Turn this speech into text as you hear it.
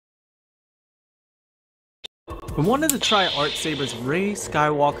I wanted to try Artsabers' Rey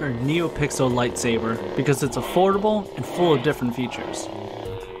Skywalker Neopixel lightsaber because it's affordable and full of different features.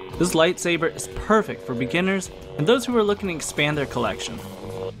 This lightsaber is perfect for beginners and those who are looking to expand their collection.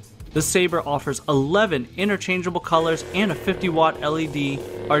 This saber offers 11 interchangeable colors and a 50-watt LED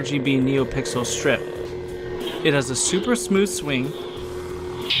RGB Neopixel strip. It has a super smooth swing,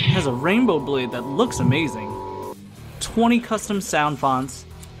 has a rainbow blade that looks amazing, 20 custom sound fonts,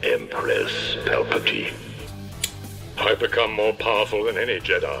 Empress Palpatine. I've become more powerful than any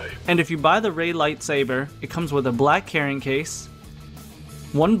Jedi. and if you buy the Rey lightsaber, it comes with a black carrying case,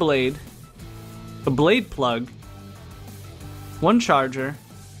 one blade, a blade plug, one charger,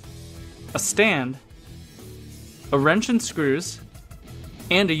 a stand, a wrench and screws,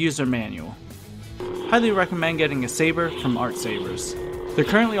 and a user manual. Highly recommend getting a saber from Artsabers. They're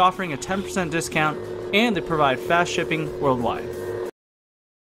currently offering a 10% discount and they provide fast shipping worldwide.